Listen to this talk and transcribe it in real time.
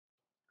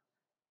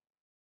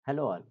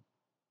Hello all,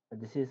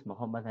 this is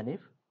Mohammed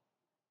Hanif.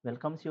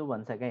 Welcomes you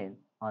once again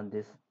on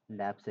this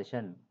lab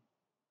session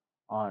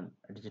on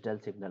digital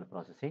signal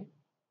processing.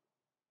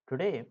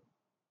 Today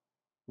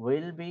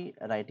we'll be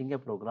writing a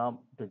program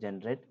to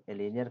generate a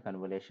linear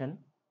convolution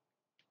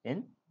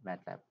in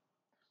MATLAB,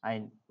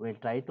 and we'll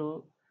try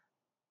to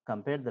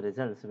compare the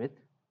results with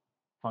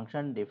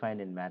function defined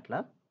in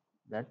MATLAB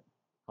that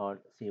called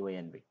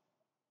conv.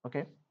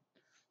 Okay,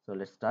 so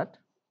let's start.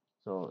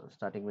 So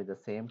starting with the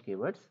same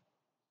keywords,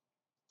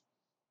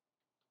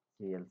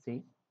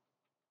 CLC,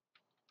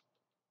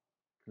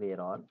 clear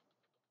all,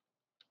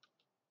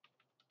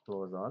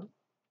 close all.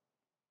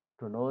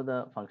 To know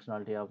the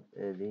functionality of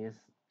these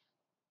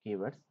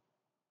keywords,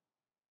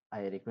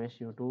 I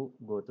request you to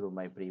go through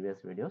my previous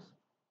videos.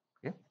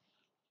 Okay,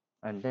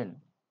 and then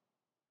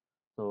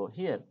so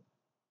here,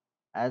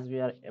 as we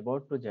are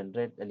about to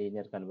generate a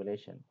linear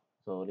convolution,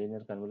 so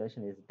linear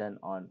convolution is done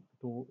on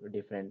two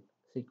different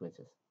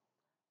sequences.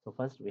 So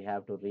first we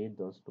have to read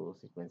those two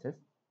sequences,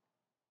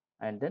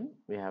 and then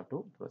we have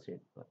to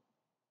proceed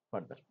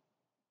further.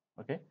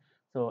 Okay,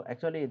 so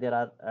actually there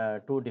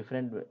are two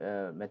different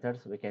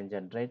methods we can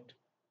generate,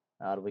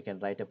 or we can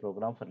write a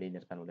program for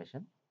linear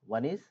convolution.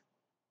 One is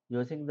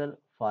using the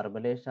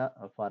formula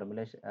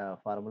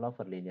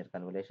for linear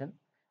convolution,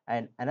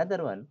 and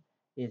another one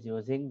is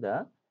using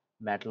the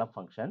MATLAB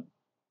function,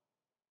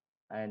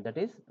 and that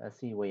is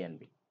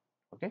conv.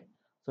 Okay,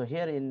 so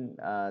here in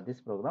this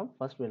program,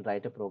 first we'll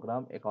write a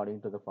program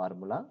according to the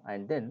formula,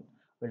 and then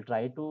we'll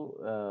try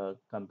to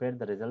compare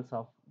the results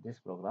of this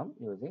program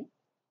using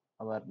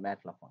our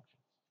MATLAB function.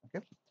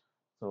 Okay,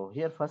 so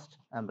here first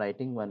I'm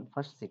writing one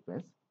first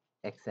sequence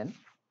xn.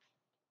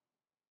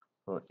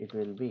 So it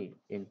will be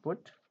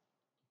input,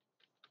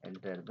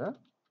 enter the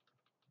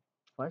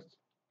first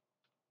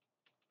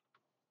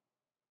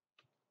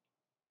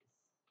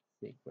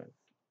sequence.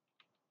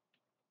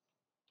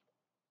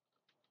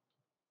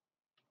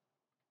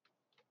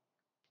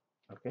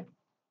 Okay,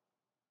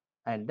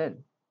 and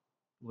then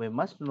we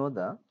must know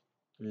the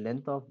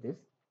length of this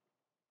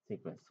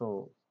sequence.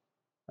 So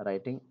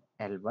writing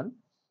L1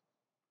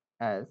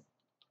 as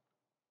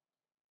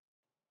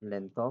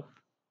length of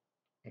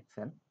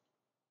xn,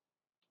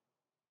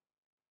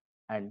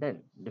 and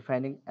then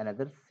defining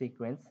another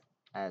sequence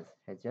as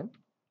hn.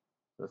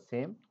 So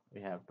same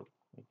we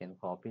can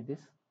copy this,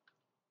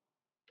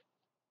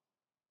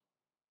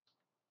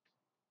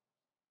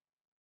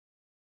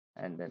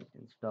 and then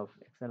instead of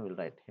xn we'll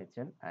write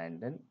hn, and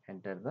then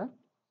enter the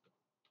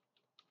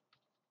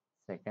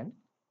second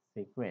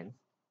sequence,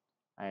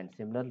 and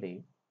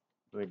similarly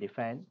we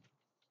define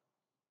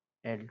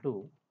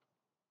L2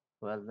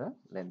 for the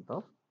length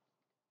of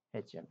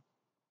hn.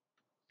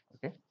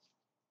 Okay,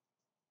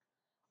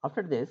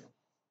 after this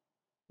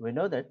we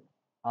know that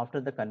after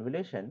the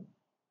convolution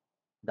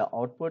the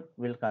output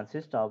will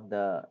consist of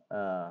the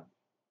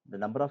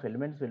number of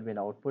elements will be in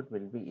output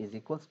will be is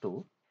equals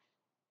to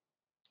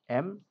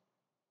m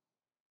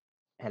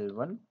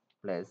L1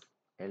 plus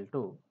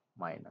L2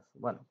 minus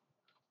 1.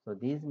 So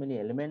these many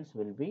elements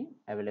will be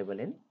available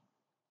in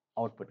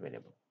output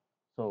variable.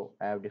 So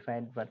I have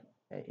defined for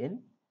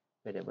in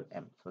variable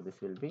m. So this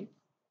will be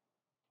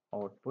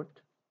output,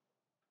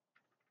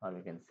 or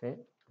we can say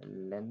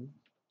length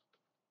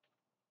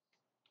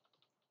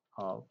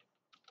of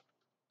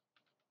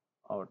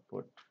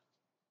output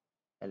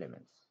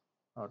elements,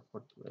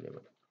 output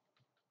variable,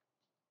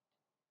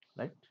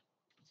 right?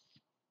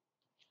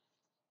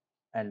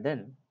 And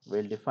then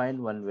we'll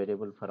define one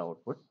variable for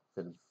output.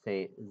 So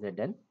say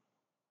zn,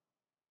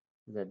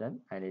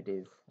 and it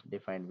is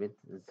defined with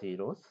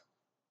zeros,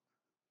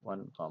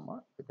 1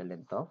 comma with a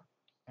length of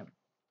m.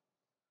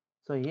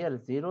 So here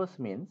zeros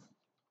means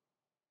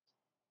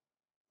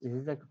this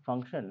is a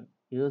function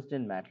used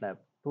in MATLAB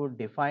to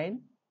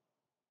define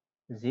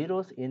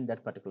zeros in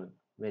that particular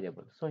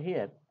variable. So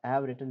here I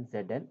have written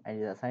Zn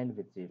and is assigned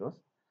with zeros.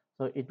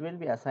 So it will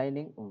be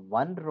assigning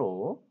one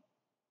row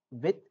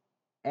with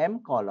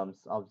m columns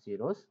of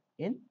zeros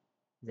in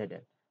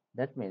Zn.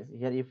 That means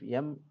here if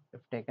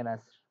taken as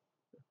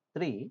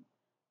 3,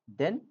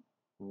 then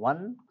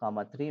 1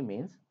 comma 3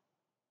 means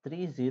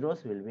 3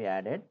 zeros will be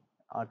added,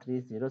 or 3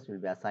 zeros will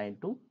be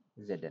assigned to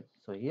Zn.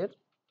 So here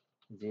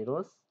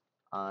zeros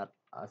are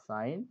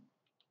assigned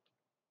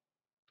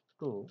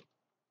to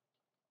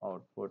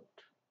output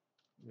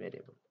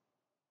variable.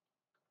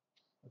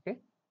 Okay,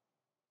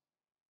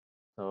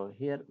 so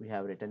here we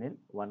have written in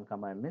 1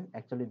 comma m, means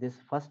actually this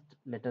first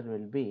letter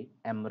will be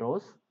m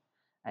rows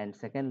and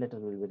second letter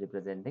will be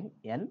representing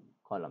n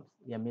columns.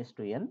 M is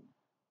to n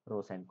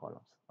rows and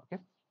columns.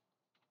 Okay,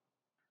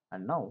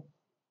 and now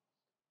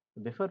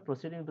before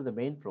proceeding to the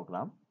main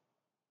program,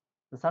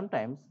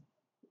 sometimes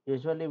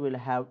usually we'll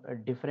have a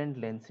different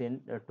lengths in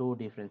two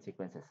different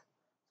sequences.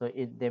 So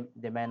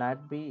they may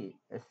not be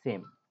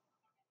same.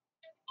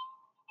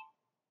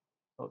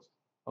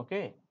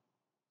 Okay,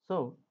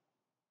 so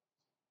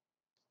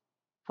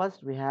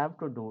first we have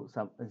to do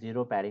some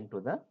zero pairing to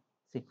the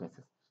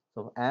sequences.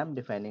 So I am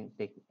defining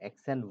take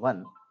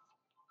xn1.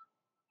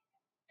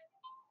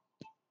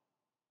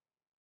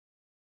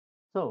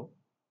 So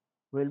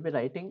we will be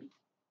writing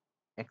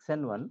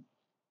xn1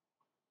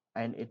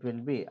 and it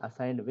will be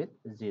assigned with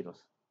zeros.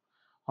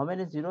 How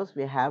many zeros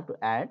we have to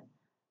add?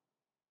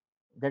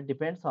 That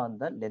depends on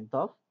the length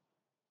of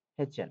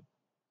hn.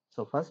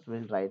 So first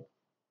we'll write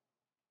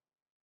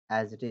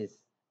as it is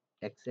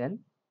xn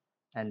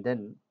and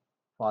then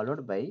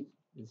followed by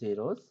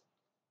zeros.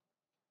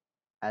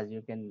 As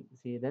you can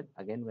see that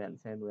again we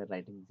are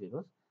writing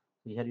zeros.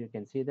 So here you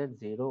can see that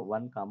 0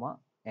 1 comma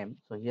m.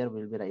 So here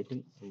we'll be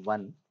writing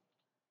 1,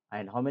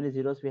 and how many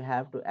zeros we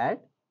have to add?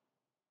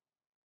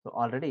 So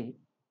already,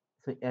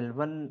 so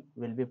L1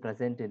 will be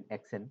present in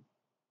xn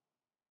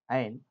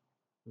and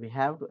we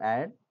have to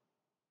add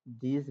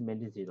these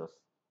many zeros.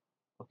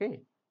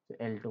 Okay, so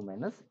L2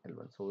 minus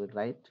L1. So we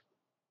write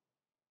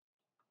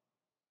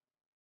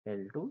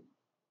L2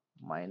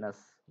 minus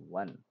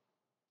 1.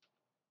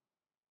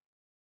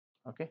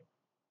 Okay,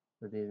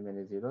 so these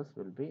many zeros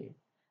will be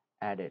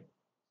added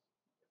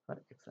for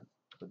xn.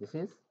 So this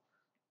is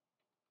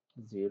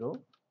 0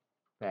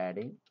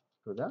 padding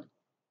to the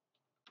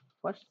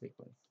first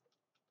sequence.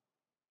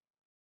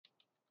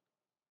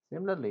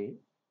 Similarly,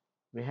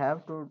 we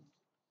have to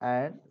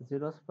add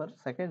zeros for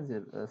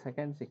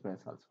second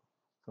sequence also.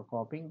 So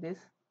copying this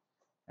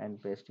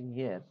and pasting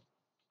here,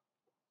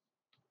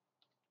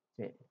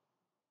 say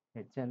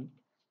hn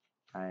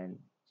and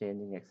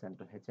changing xn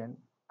to hn,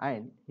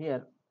 and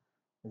here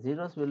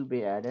zeros will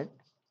be added.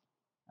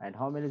 And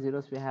how many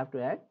zeros we have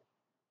to add?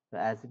 So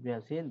as we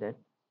have seen that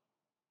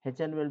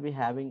hn will be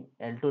having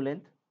L2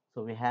 length,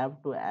 so we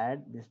have to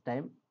add this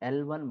time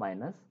L1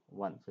 minus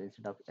 1. So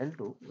instead of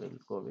L2 we'll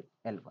go with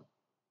L1.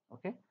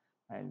 Okay,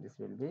 and this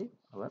will be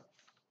our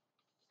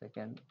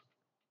second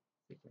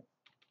sequence,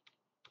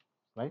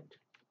 right?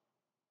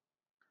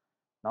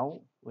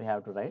 Now we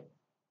have to write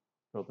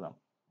program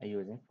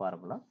using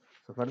formula.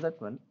 So for that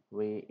one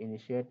we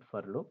initiate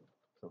for loop.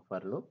 So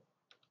for loop,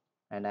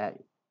 and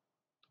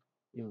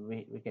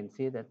we can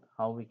see that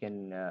how we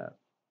can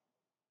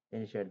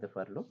initiate the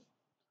for loop.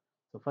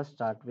 So first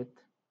start with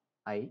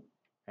I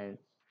and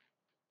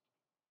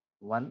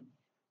 1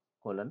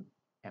 colon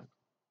m.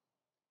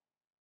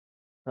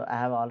 So I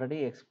have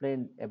already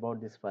explained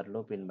about this for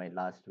loop in my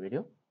last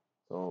video.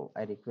 So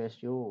I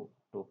request you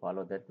to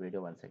follow that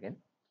video once again.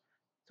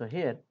 So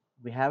here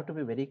we have to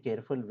be very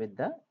careful with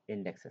the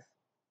indexes.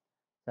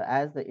 So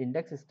as the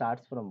index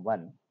starts from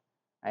 1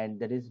 and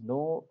there is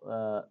no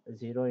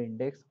 0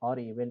 index or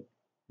even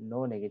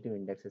no negative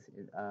indexes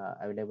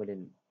available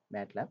in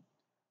MATLAB.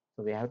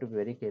 So we have to be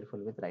very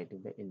careful with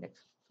writing the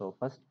index. So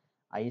first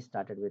I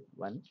started with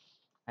 1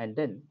 and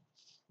then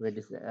we're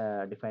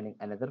defining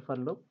another for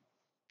loop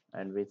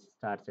and which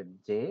starts at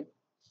j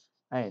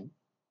and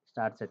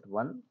starts at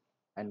 1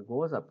 and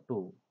goes up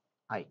to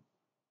I.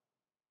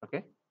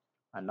 Okay,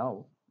 and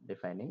now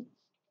defining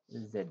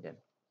zn.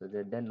 So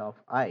zn of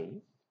I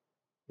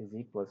is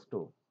equals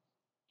to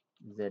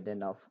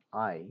zn of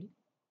I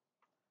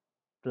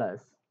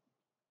plus,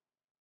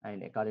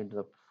 and according to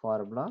the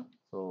formula,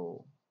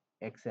 so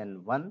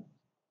xn1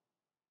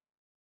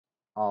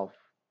 of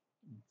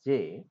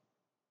j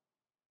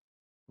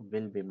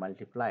will be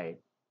multiplied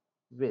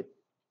with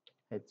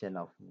hn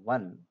of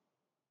 1,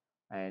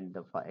 and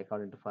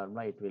according to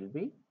formula it will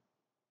be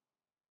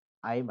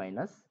I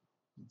minus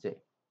j.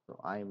 So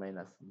I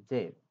minus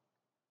j,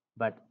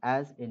 but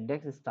as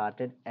index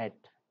started at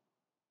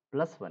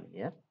plus 1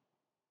 here,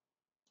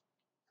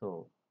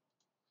 so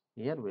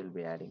here we'll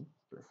be adding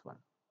plus 1.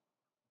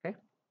 Okay,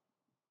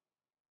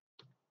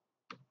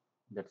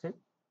 that's it.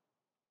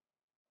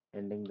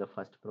 Ending the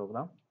first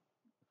program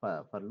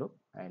for loop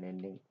and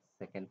ending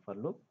second for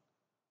loop.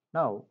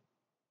 Now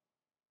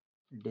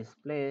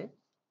display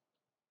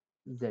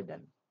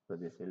zn. So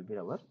this will be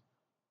our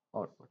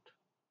output.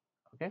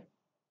 Okay,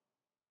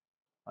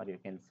 or you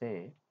can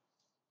say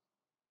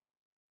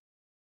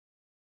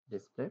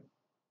display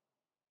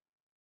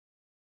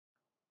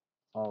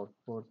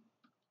output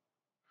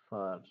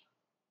for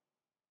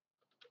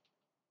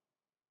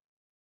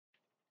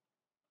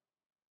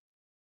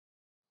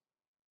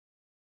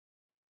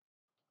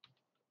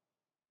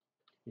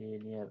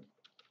linear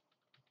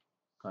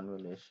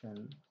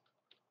convolution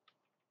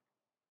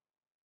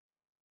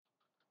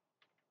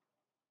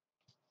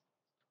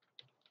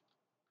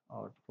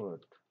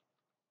output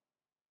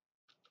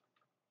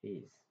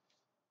is,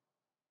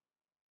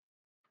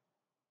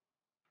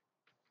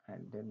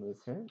 and then we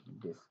say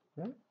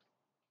display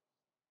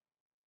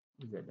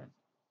zn.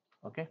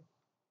 Okay,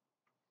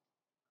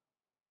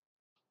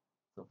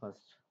 so first,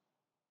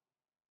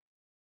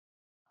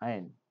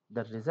 and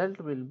the result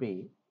will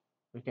be,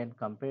 we can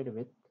compare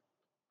with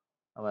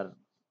our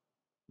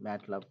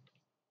MATLAB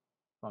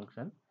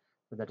function.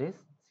 So that is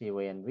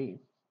conv,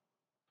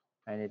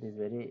 and it is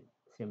very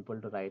simple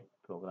to write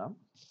program.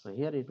 So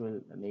here it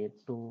will need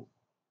two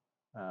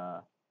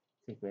uh,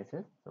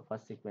 sequences. So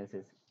first sequence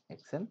is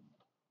xn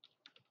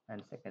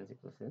and second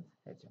sequence is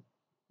hn.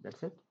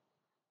 That's it.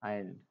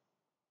 And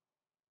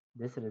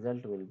this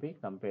result will be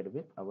compared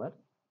with our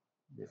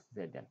this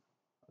zn.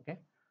 Okay,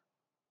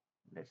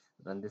 let's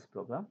run this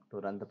program. To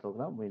run the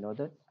program, we know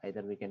that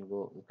either we can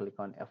go click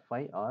on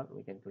F5 or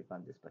we can click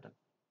on this button.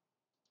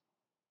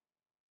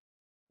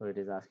 So it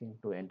is asking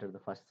to enter the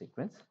first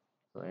sequence.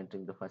 So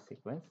entering the first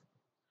sequence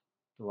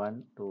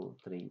 1, 2,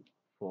 3,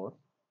 4,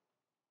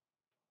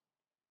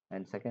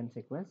 and second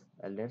sequence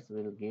let's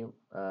will give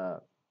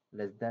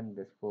less than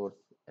this fourth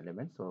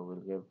element. So we'll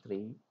give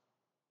 3,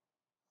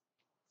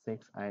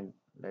 6, and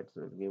let's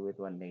give it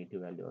one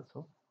negative value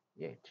also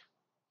 8.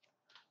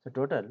 So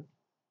total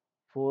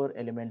 4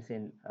 elements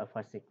in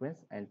first sequence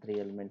and 3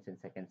 elements in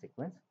second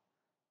sequence.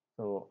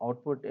 So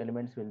output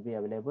elements will be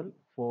available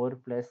 4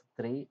 plus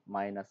 3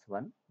 minus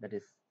 1, that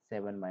is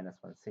 7 minus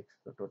 1, 6.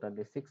 So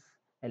totally 6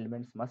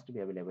 elements must be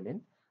available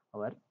in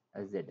our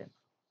Zn.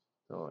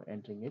 So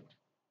entering it,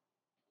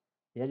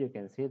 here you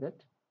can see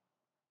that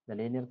the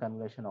linear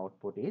convolution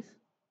output is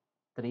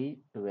 3,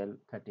 12,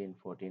 13,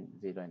 14,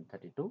 0 and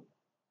 32,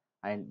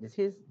 and this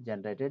is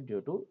generated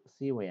due to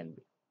CONV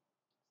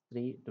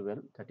 3, 12,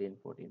 13,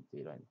 14,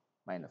 0 and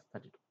minus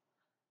 32.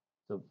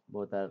 So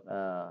both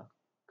are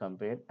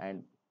compared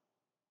and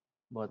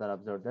both are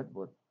observed that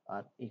both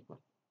are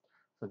equal.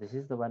 So this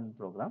is the one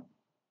program.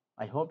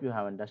 I hope you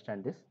have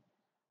understand this.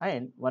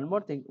 And one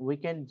more thing, we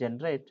can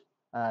generate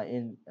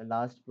in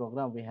last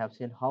program we have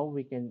seen how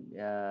we can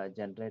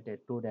generate a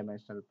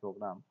two-dimensional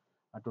program,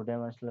 a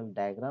two-dimensional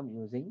diagram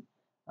using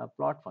a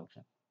plot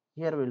function.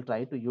 Here we will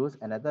try to use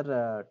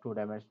another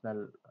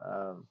two-dimensional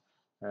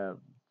uh,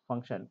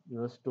 function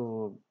used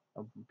to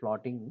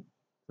plotting.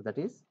 So that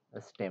is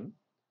a stem,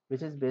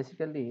 which is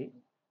basically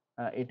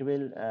it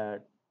will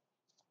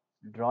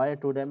draw a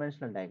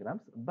two-dimensional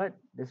diagrams, but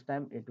this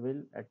time it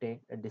will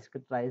take a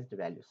discretized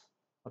values.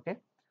 Okay,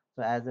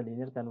 so as the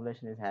linear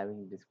convolution is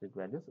having discrete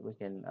values, we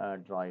can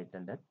draw it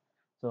and that.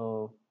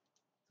 So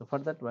for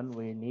that one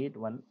we need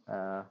one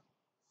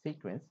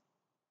sequence.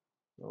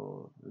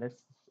 So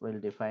we'll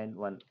define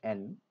one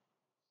n.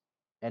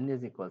 N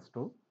is equals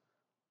to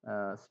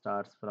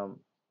starts from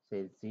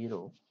say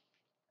 0,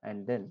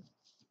 and then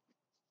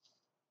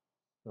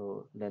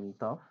so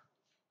length of,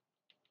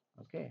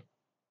 okay,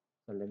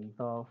 so length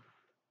of,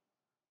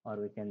 or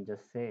we can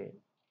just say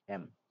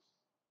m,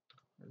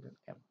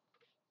 m.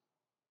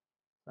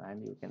 So,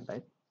 and you can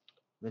write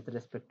with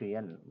respect to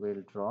n,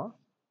 we'll draw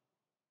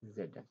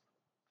Zn.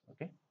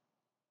 Okay,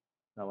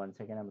 now once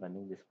again I'm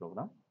running this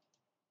program.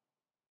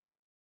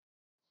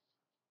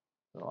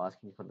 So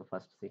asking for the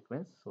first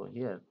sequence. So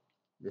here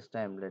this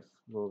time let's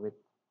go with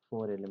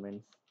 4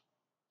 elements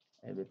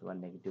with one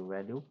negative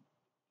value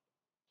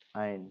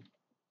and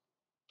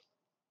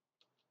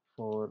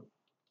 4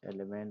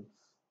 elements,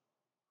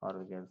 or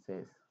we can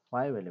say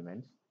 5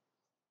 elements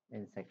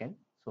in second.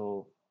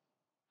 So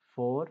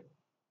 4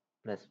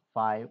 plus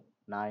 5,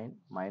 9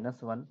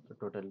 minus 1, so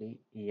totally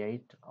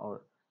 8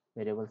 or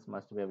variables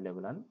must be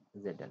available on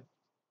Zn.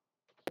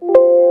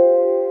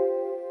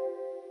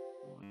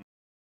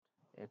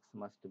 X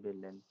must be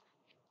length.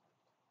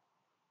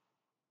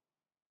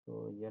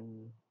 So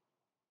n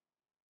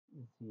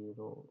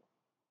 0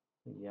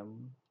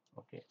 m,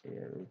 okay,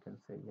 here we can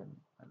say n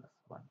minus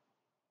 1.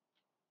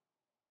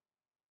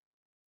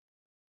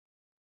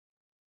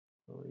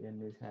 So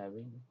n is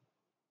having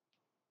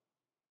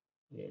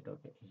 8,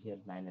 okay, here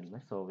 9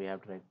 elements, so we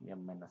have to write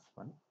m minus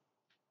 1.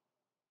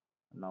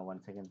 Now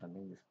once again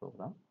running this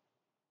program.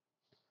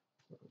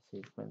 So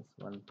sequence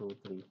 1, 2,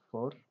 3,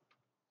 4,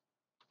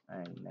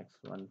 and next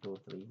 1, 2,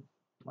 3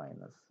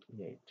 minus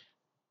 8.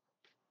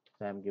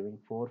 So I am giving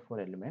 4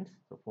 elements.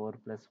 So 4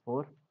 plus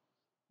 4,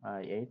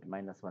 8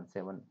 minus 1,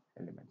 7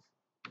 elements.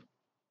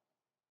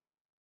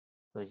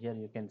 So here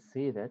you can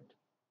see that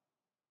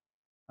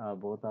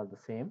both are the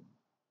same,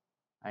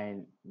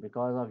 and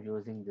because of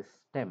using this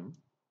stem,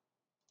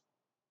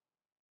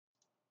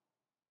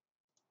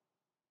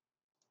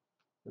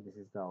 so this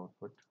is the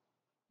output.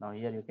 Now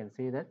here you can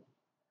see that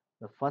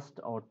the first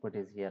output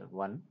is here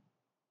 1,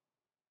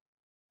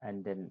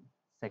 and then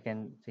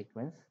second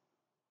sequence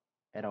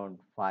around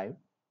 5,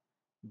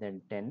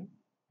 then 10,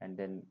 and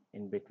then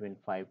in between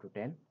 5 to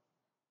 10,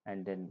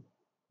 and then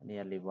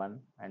nearly 1,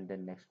 and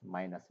then next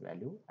minus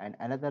value, and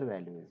another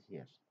value is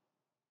here.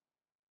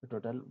 So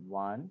total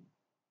 1,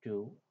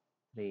 2,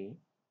 3,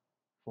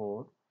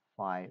 4,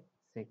 5,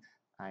 6,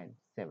 and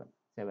 7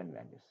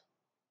 values.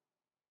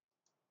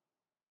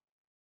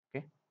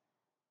 Okay,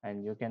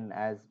 and you can,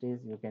 as it is,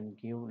 you can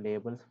give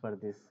labels for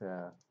this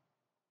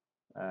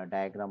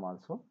diagram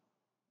also.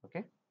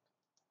 Okay,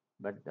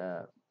 but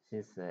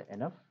this is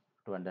enough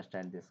to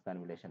understand this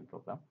convolution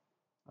program.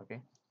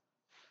 Okay,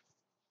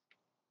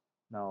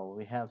 now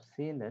we have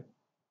seen that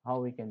how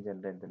we can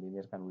generate the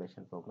linear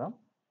convolution program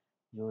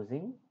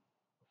using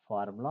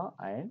formula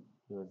and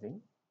using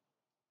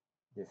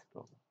this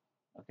program.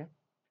 Okay,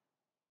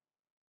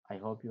 I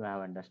hope you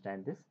have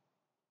understand this.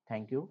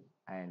 Thank you,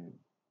 and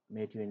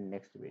meet you in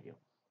next video.